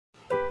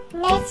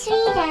Nursery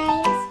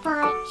Rhymes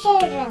for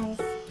Children,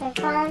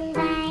 performed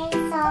by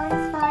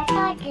Songs for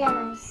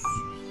Toddlers.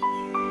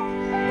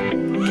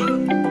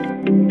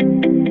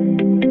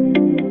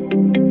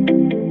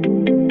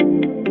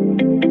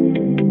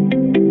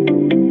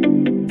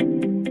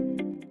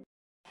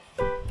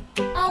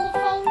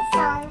 Elephant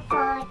Song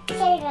for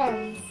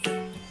Children.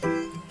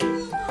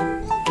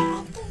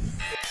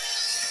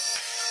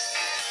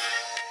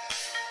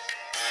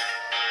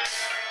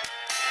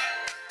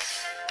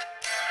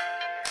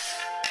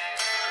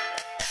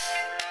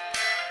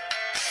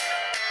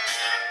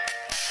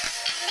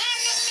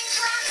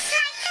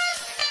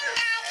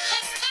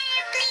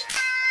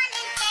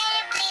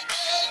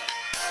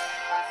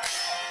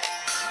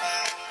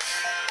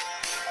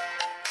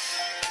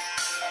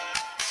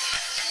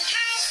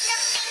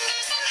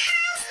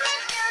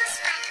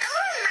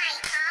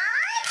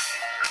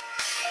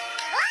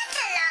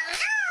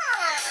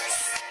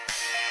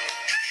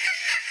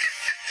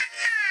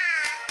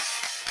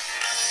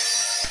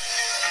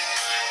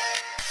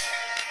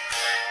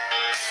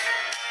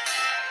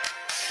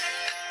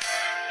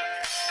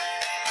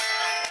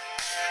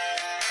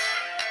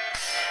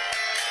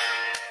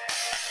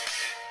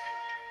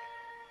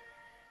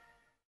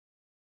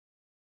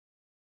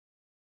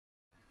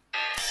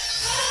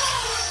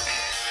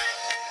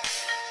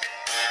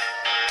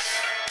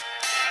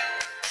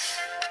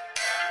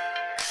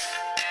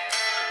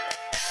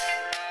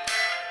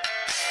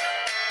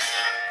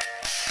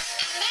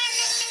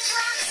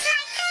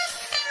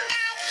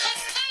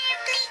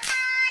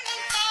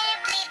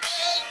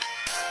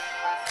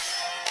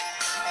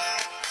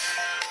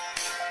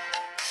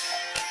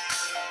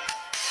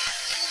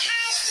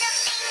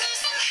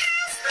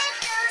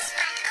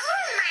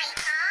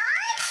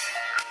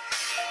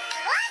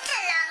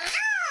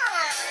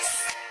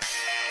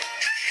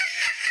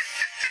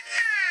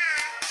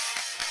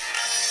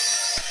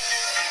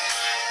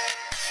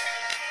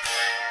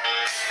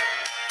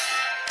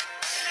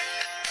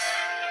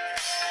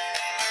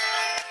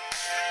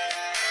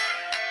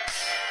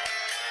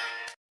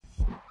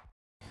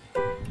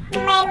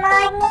 My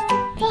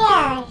morning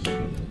prayer.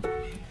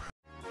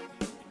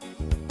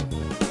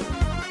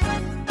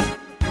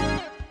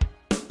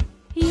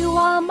 You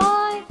are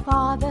my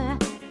father,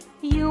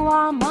 you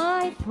are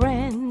my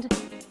friend,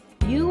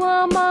 you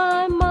are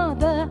my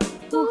mother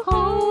who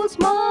holds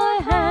my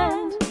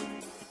hand.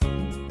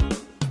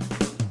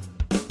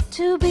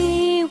 To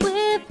be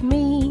with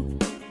me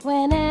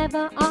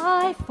whenever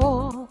I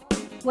fall,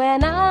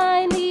 when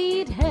I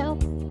need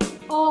help,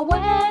 or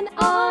when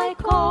I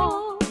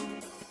call.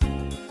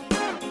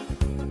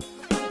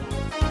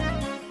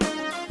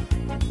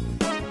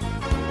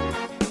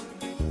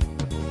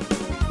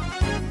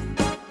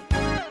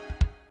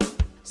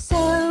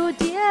 So,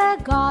 dear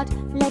God,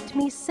 let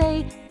me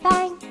say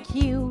thank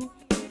you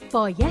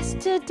for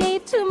yesterday,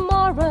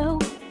 tomorrow,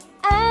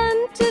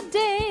 and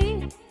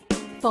today.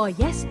 For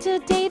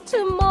yesterday,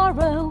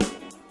 tomorrow,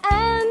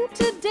 and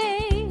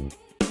today.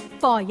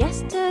 For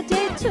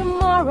yesterday,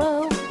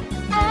 tomorrow,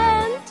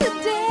 and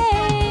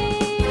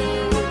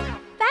today.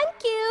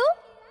 Thank you.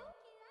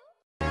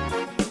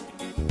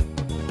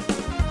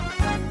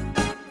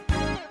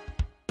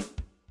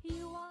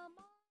 You are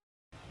my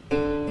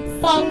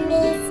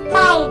Sandy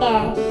Spider.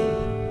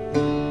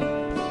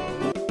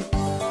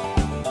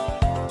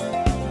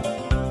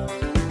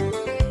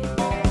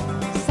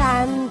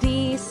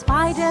 Sandy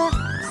Spider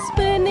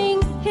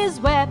spinning his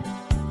web.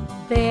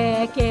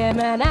 There came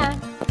an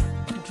ant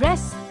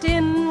dressed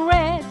in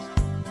red.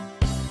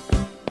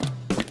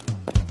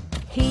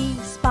 He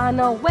spun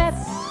a web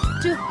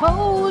to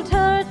hold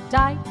her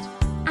tight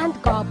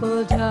and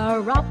gobbled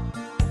her up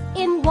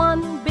in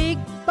one big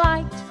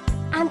bite.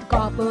 And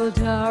gobbled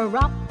her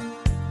up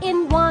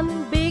in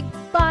one big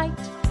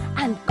bite.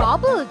 And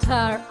gobbled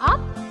her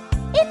up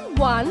in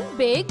one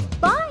big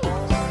bite.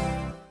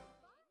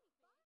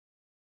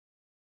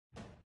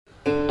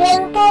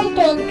 Twinkle,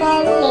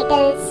 twinkle,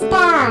 little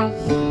star.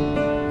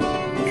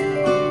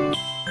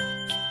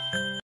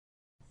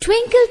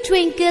 Twinkle,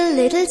 twinkle,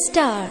 little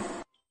star.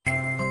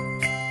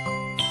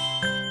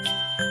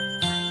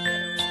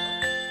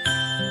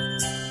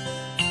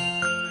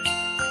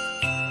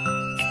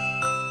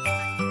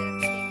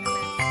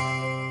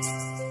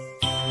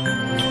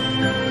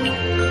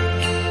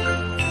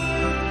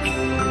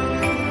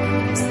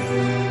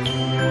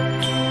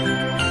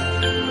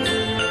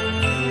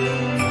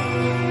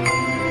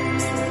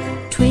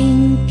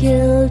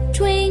 Twinkle,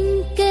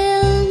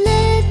 twinkle,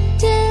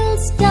 little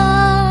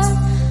star,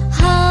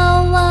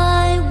 how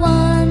I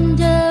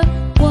wonder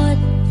what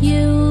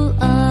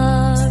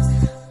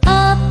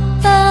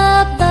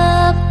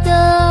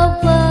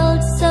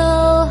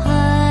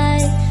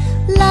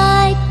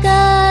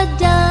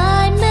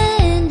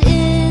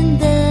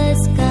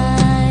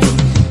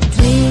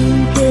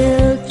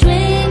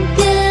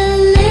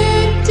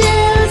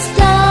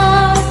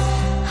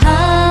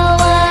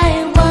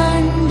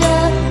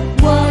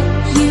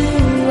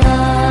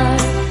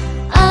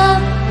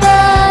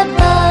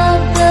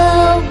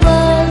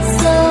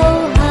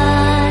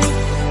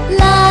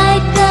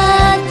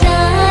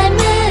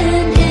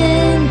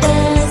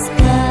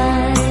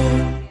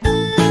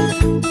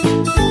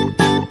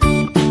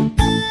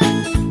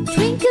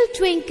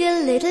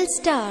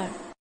star.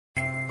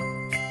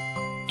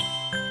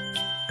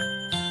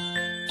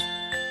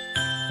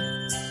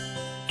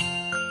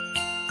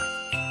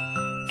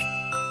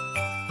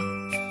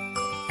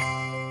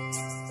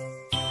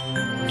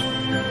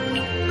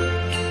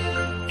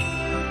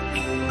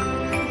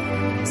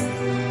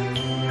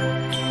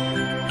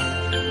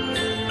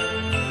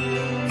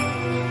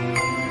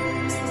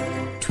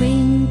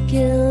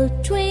 Twinkle,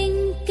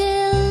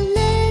 twinkle,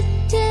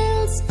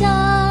 little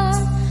star,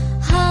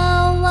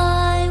 how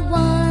I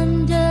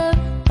wonder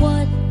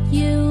what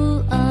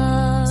you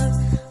are.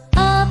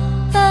 Up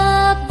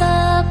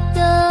above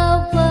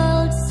the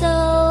world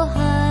so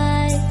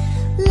high,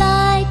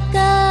 like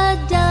a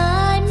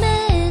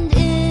diamond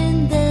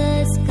in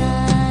the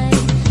sky.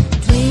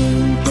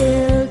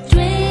 Twinkle,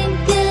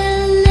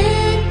 twinkle,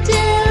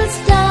 little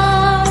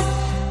star,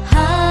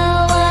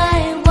 how I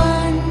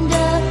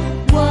wonder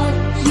what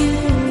you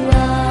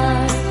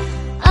are.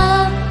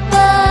 Up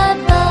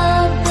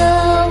above the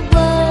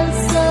world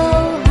so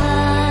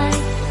high,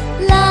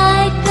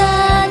 like a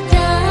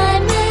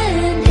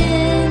diamond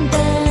in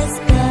the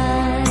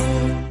sky.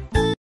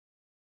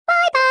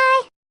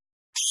 Bye-bye.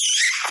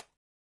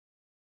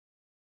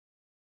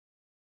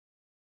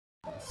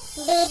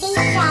 Baby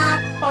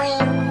Shark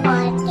poem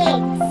for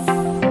kids.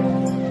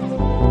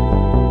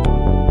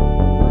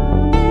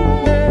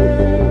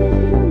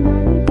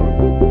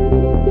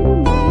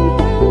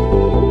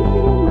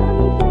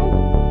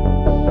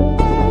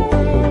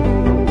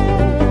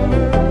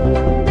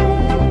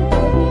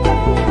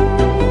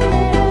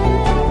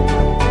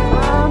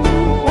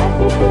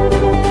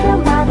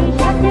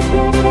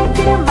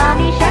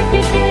 Mommy shark,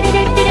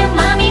 do-do-do-do-do,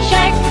 mommy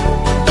shark.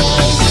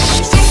 Baby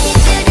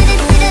shark,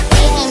 do-do-do-do-do,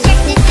 baby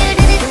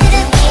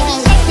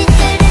shark,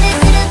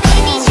 do-do-do-do-do,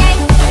 baby shark.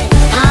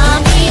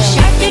 Mommy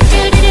shark,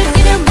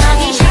 do-do-do-do-do,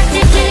 mommy shark,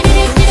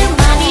 do-do-do-do-do,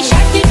 mommy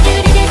shark,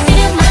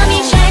 do-do-do-do-do, mommy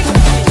shark.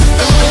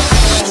 Baby shark,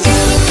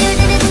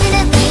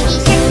 do-do-do-do-do, baby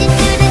shark,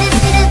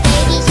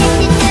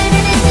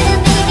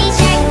 do-do-do-do-do, baby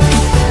shark.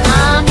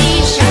 Mommy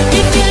shark,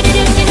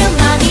 do-do-do-do-do,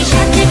 mommy shark,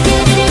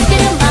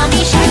 do-do-do-do-do,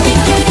 mommy shark,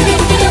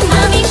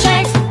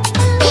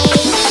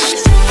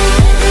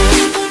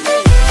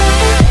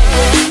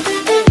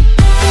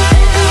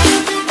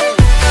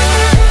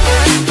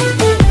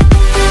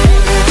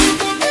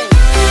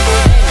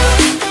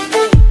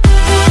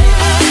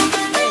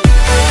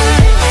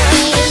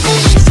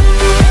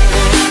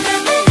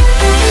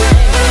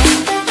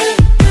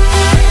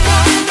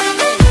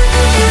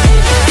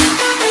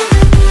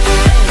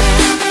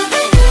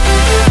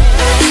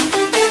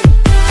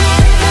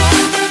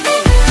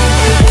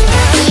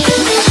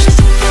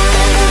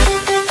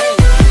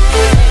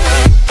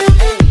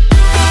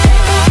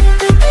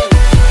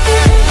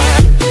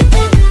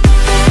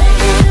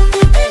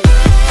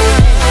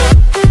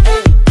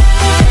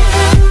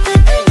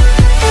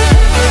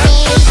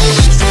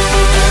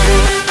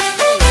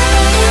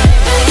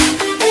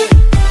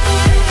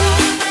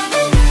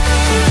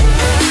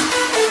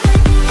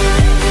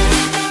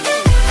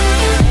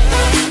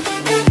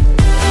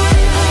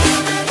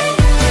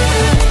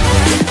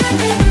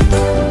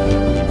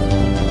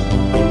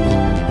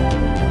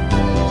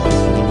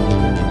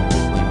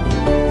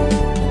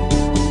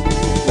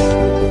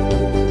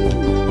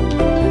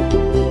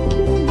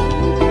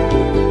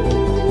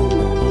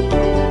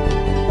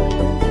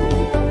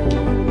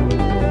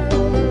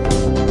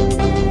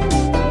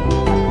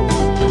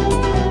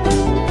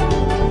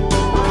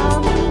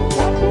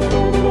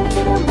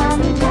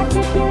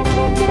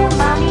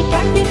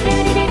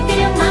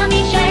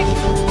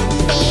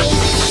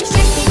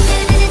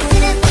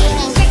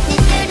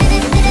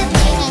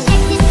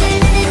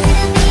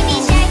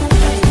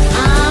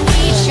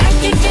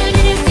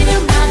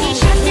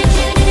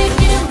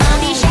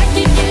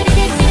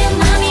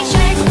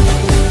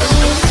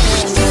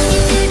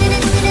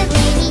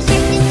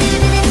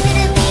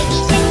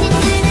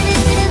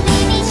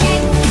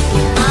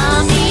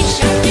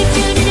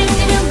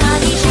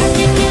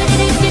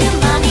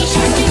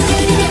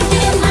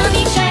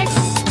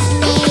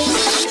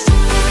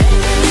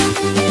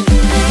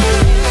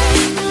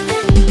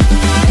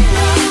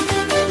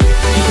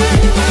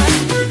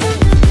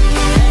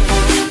 shark.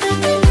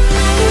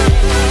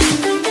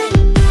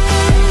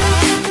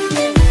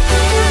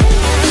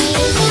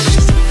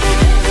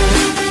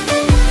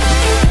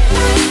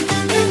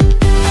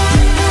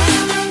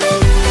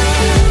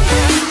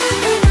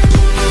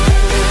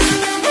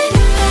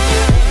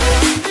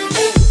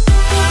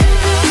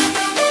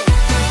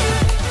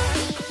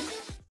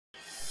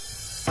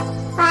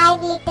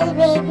 Five little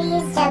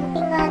babies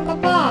jumping on the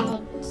bed.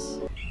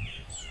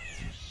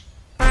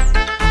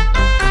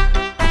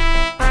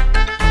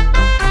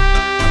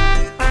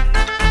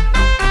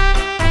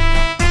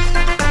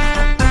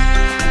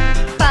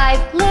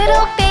 Five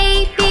little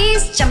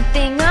babies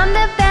jumping on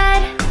the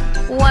bed.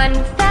 One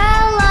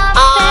fell off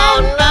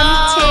and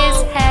bumped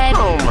his head.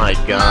 Oh my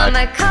God.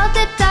 Mama called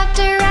the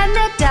doctor and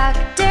the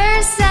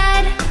doctor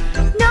said,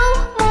 no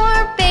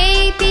more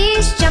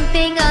babies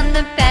jumping on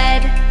the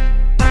bed.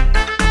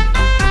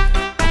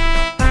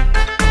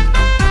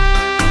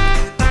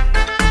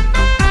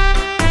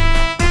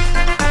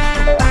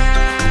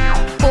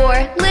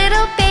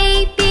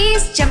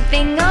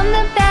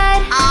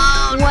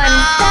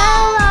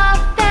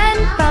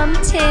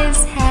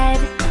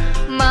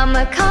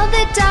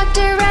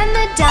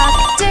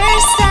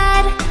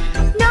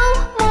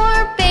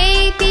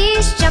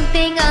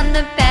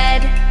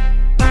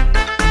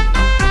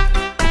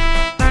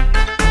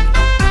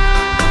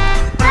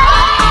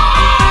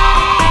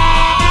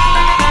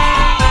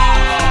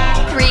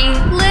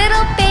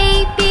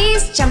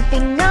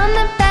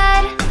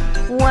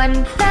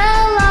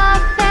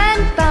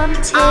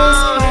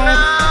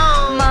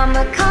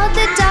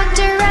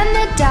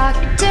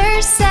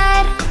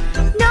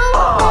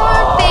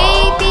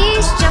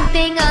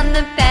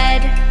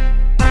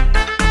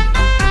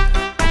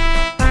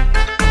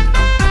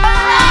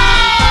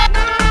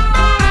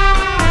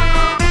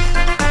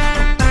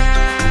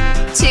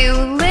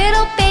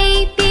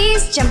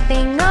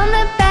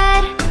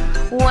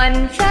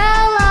 One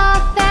fell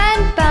off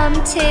and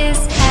bumped his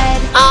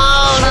head.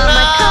 Oh,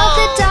 Mama no! called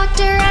the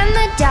doctor and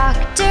the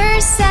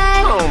doctor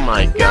said, Oh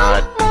my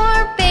God! no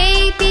more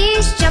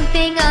babies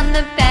jumping on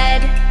the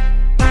bed.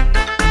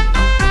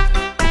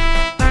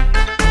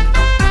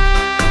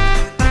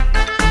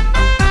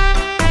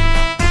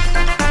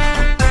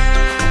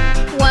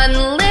 One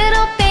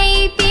little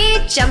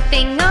baby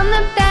jumping on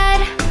the bed.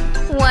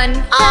 One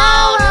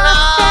fell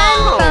off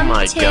and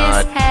bumped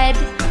his head.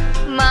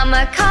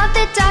 Mama called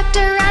the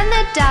doctor and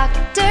the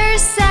doctor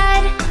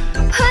said,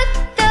 put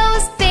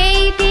those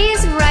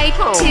babies right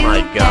to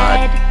my God.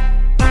 bed.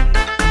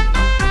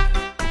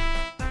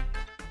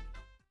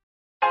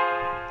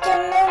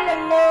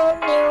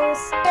 New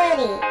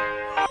study.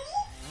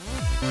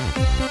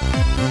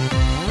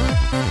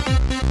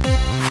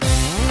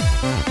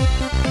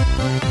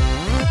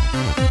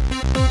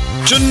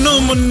 Chunnu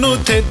Munnu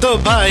थे दो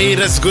भाई,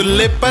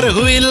 रसगुल्ले पर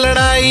हुई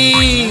लड़ाई।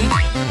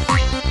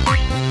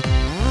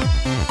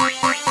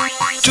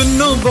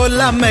 चुन्नू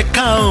बोला मैं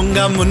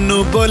खाऊंगा,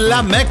 मुन्नू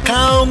बोला मैं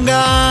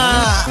खाऊंगा।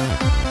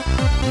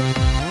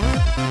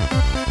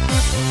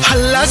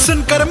 हल्ला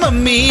सुनकर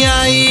मम्मी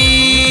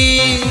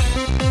आई,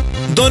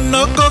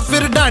 दोनों को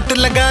फिर डांट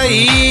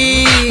लगाई।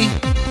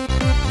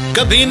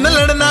 कभी न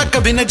लड़ना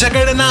कभी न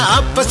झगड़ना,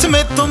 आपस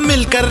में तुम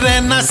मिलकर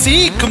रहना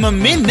सीख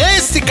मम्मी ने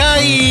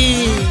सिखाई।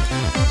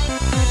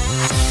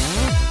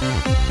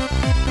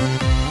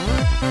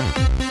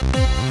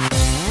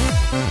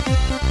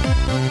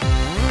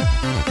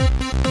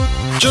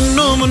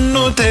 चुन्नू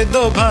मुन्नू थे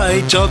दो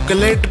भाई,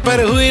 चॉकलेट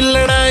पर हुई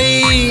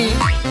लड़ाई।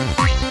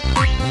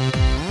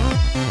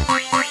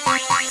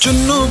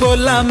 चुन्नू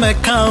बोला मैं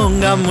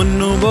खाऊंगा,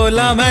 मुन्नू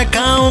बोला मैं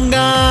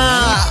खाऊंगा।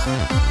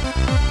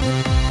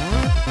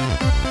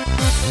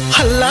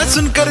 हल्ला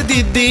सुनकर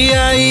दीदी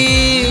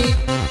आई,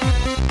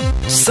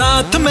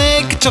 साथ में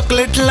एक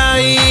चॉकलेट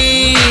लाई।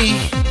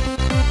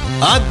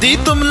 आधी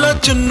तुम लो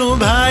चुन्नू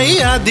भाई,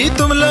 आधी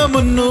तुम लो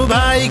मुन्नू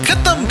भाई,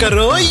 खत्म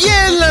करो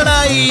ये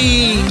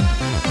लड़ाई।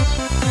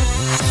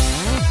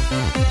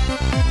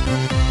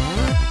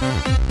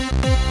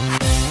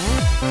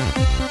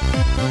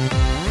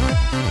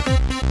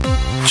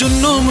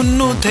 चुन्नू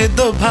मुन्नू थे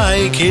दो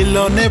भाई,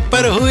 खिलौने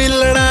पर हुई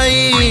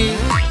लड़ाई।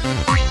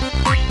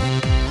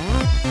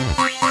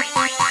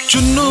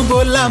 चुन्नू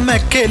बोला मैं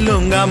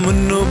खेलूंगा,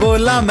 मुन्नू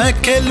बोला मैं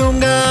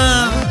खेलूंगा।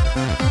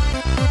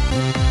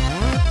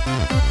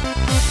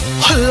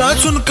 हल्ला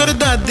सुनकर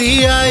दादी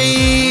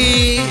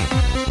आई,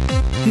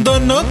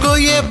 दोनों को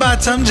ये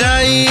बात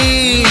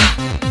समझाई।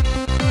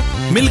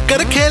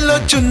 मिलकर खेलो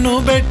चुन्नू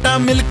बेटा,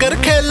 मिलकर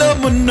खेलो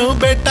मुन्नू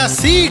बेटा,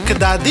 सीख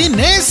दादी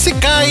ने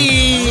सिखाई।